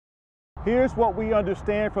Here's what we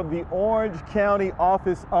understand from the Orange County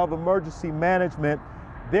Office of Emergency Management.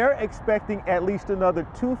 They're expecting at least another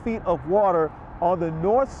 2 feet of water on the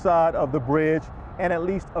north side of the bridge and at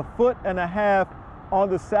least 1.5 feet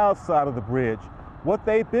on the south side of the bridge. What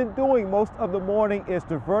they've been doing most of the morning is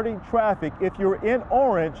diverting traffic. If you're in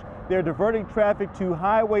Orange, they're diverting traffic to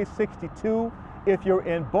Highway 62. If you're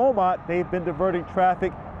in Beaumont, they've been diverting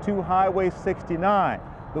traffic to Highway 69.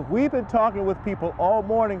 But we've been talking with people all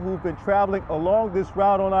morning who've been traveling along this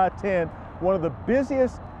route on I-10, one of the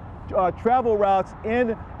busiest travel routes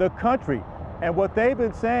in the country. And what they've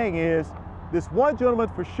been saying is, this one gentleman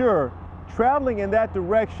for sure, traveling in that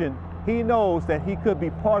direction, he knows that he could be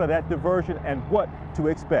part of that diversion and what to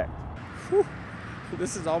expect. Whew.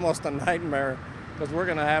 This is almost a nightmare because we're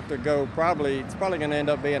going to have to go it's probably going to end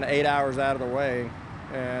up being 8 hours out of the way.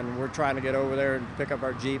 And we're trying to get over there and pick up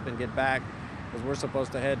our Jeep and get back because we're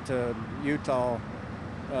supposed to head to Utah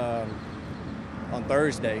on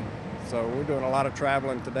Thursday. So we're doing a lot of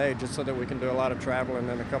traveling today just so that we can do a lot of traveling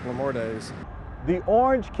in a couple of more days. The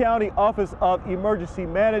Orange County Office of Emergency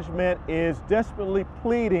Management is desperately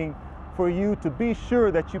pleading for you to be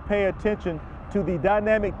sure that you pay attention to the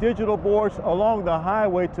dynamic digital boards along the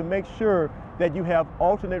highway to make sure that you have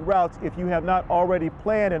alternate routes. If you have not already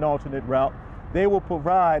planned an alternate route, they will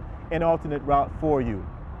provide an alternate route for you.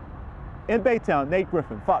 In Baytown, Nate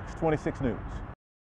Griffin, Fox 26 News.